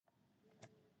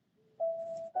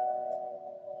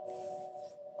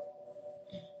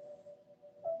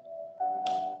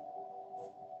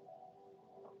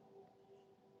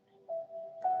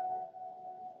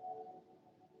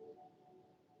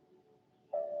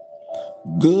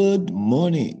Good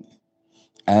morning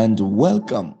and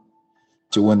welcome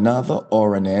to another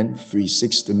RNN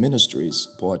 360 Ministries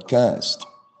podcast.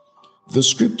 The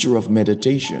scripture of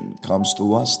meditation comes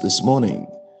to us this morning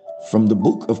from the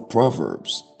book of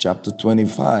Proverbs, chapter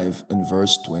 25 and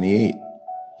verse 28.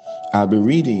 I'll be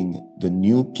reading the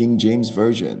New King James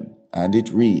Version, and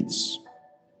it reads,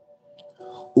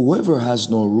 "Whoever has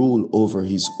no rule over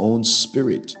his own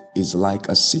spirit is like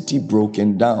a city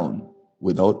broken down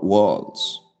without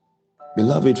walls."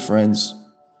 Beloved friends,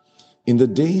 in the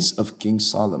days of King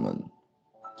Solomon,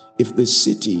 if the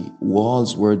city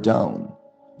walls were down,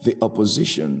 the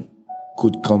opposition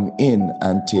could come in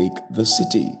and take the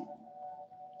city.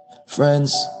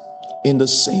 Friends, in the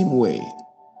same way,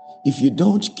 if you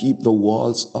don't keep the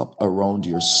walls up around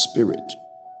your spirit,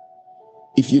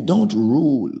 if you don't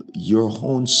rule your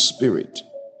own spirit,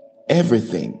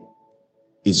 everything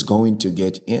is going to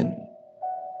get in.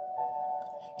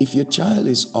 If your child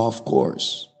is off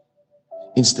course,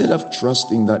 instead of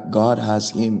trusting that God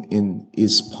has him in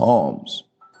his palms,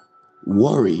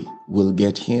 worry will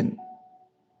get in.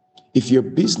 If your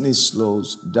business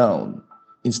slows down,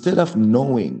 instead of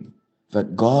knowing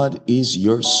that God is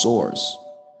your source,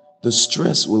 the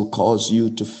stress will cause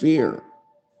you to fear.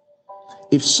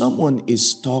 If someone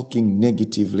is talking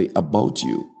negatively about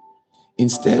you,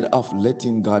 instead of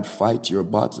letting God fight your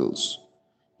battles,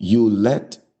 you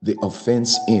let the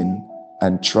offense in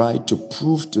and try to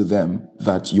prove to them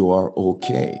that you are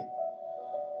okay.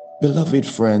 Beloved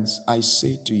friends, I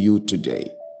say to you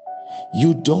today,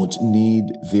 you don't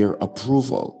need their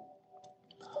approval.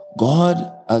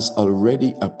 God has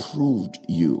already approved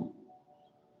you.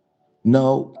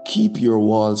 Now keep your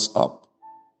walls up.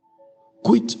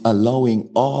 Quit allowing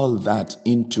all that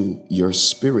into your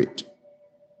spirit.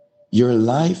 Your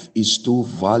life is too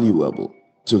valuable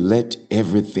to let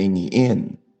everything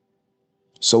in.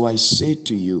 So I say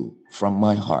to you from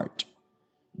my heart,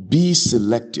 be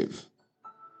selective.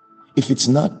 If it's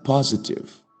not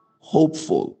positive,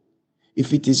 hopeful,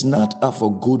 if it is not of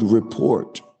a good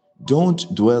report,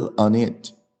 don't dwell on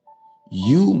it.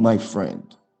 You, my friend,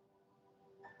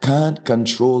 can't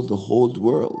control the whole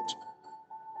world,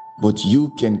 but you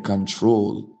can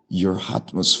control your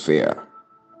atmosphere.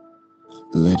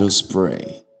 Let us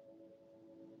pray.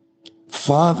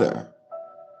 Father,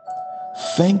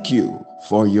 thank you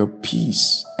for your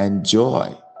peace and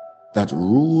joy that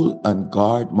rule and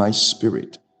guard my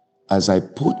spirit as I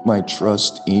put my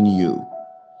trust in you.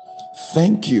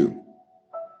 Thank you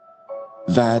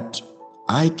that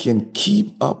I can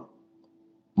keep up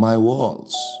my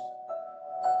walls.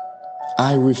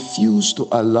 I refuse to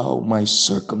allow my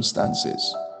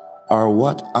circumstances or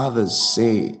what others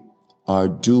say or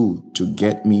do to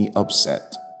get me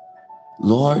upset.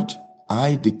 Lord,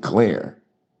 I declare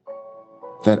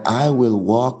that I will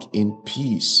walk in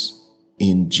peace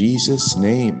in Jesus'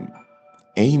 name.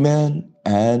 Amen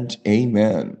and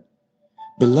amen.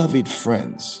 Beloved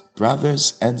friends,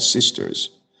 brothers and sisters,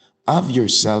 have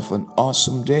yourself an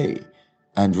awesome day.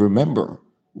 And remember,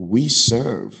 we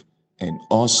serve an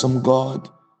awesome God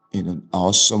in an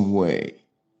awesome way.